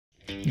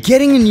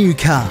Getting a new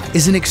car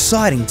is an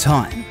exciting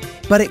time,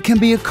 but it can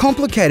be a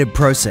complicated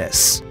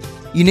process.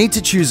 You need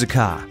to choose a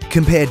car,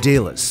 compare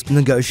dealers,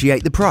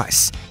 negotiate the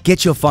price,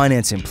 get your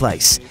finance in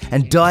place,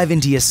 and dive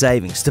into your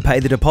savings to pay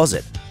the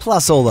deposit,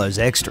 plus all those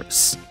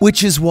extras.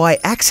 Which is why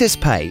Access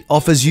Pay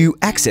offers you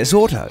Access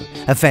Auto,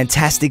 a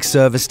fantastic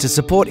service to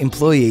support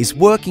employees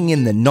working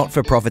in the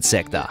not-for-profit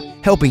sector,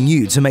 helping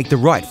you to make the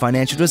right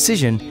financial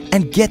decision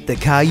and get the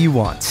car you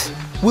want.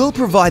 We'll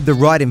provide the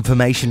right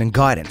information and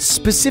guidance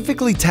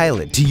specifically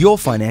tailored to your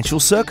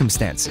financial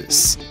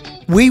circumstances.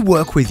 We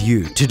work with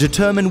you to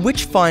determine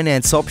which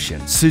finance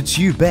option suits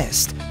you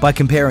best by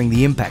comparing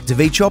the impact of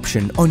each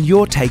option on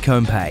your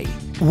take-home pay.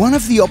 One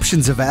of the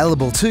options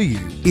available to you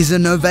is a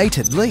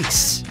novated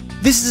lease.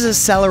 This is a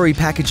salary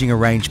packaging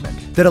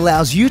arrangement that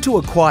allows you to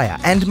acquire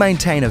and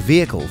maintain a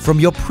vehicle from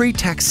your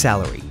pre-tax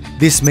salary.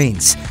 This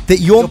means that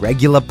your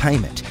regular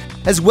payment,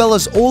 as well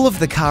as all of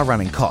the car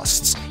running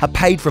costs, are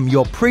paid from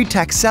your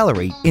pre-tax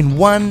salary in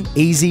one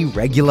easy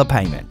regular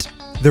payment.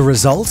 The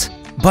result?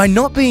 By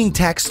not being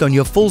taxed on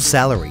your full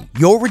salary,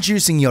 you're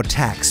reducing your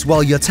tax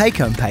while your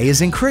take-home pay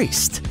is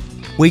increased.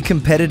 We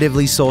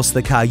competitively source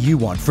the car you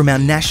want from our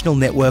national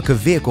network of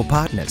vehicle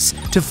partners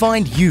to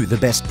find you the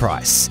best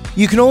price.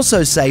 You can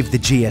also save the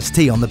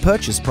GST on the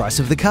purchase price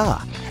of the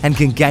car and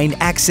can gain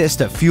access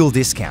to fuel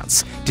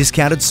discounts,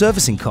 discounted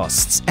servicing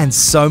costs, and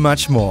so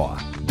much more.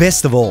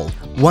 Best of all,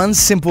 one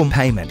simple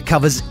payment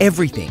covers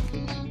everything,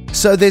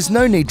 so there's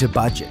no need to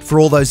budget for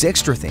all those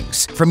extra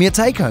things from your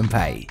take-home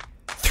pay.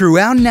 Through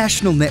our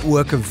national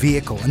network of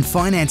vehicle and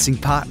financing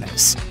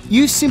partners,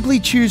 you simply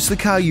choose the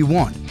car you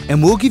want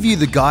and we'll give you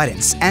the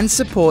guidance and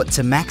support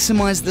to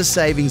maximise the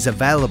savings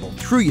available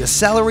through your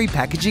salary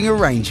packaging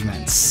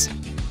arrangements.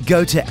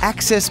 Go to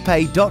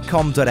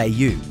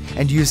accesspay.com.au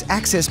and use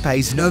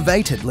AccessPay's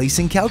novated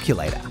leasing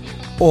calculator,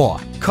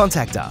 or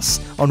contact us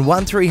on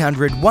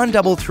 1300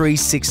 133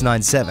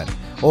 697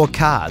 or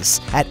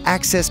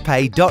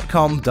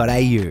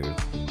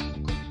cars@accesspay.com.au.